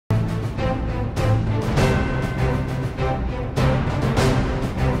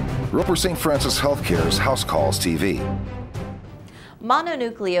Roper St. Francis Healthcare's House Calls TV.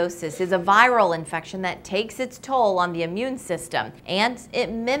 Mononucleosis is a viral infection that takes its toll on the immune system, and it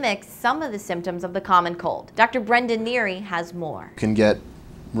mimics some of the symptoms of the common cold. Dr. Brendan Neary has more. You can get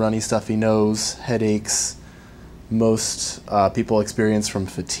runny, stuffy nose, headaches. Most people experience from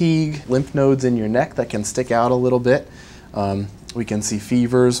fatigue, lymph nodes in your neck that can stick out a little bit. We can see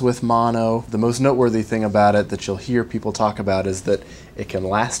fevers with mono. The most noteworthy thing about it that you'll hear people talk about is that it can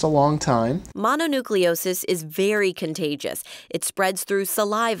last a long time. Mononucleosis is very contagious. It spreads through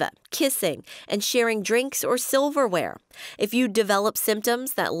saliva, kissing, and sharing drinks or silverware. If you develop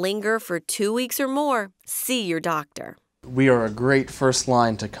symptoms that linger for 2 weeks or more, see your doctor. We are a great first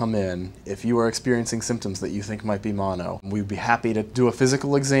line to come in if you are experiencing symptoms that you think might be mono. We'd be happy to do a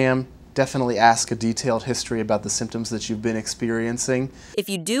physical exam. Definitely ask a detailed history about the symptoms that you've been experiencing. If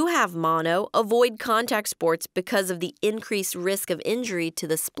you do have mono, avoid contact sports because of the increased risk of injury to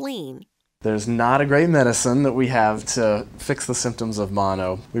the spleen. There's not a great medicine that we have to fix the symptoms of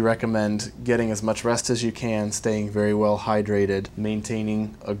mono. We recommend getting as much rest as you can, staying very well hydrated,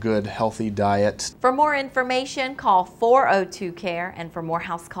 maintaining a good, healthy diet. For more information, call 402-CARE, and for more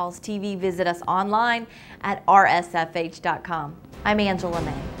House Calls TV, visit us online at rsfh.com. I'm Angela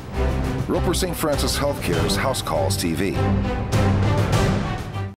May. Roper St. Francis Healthcare's House Calls TV.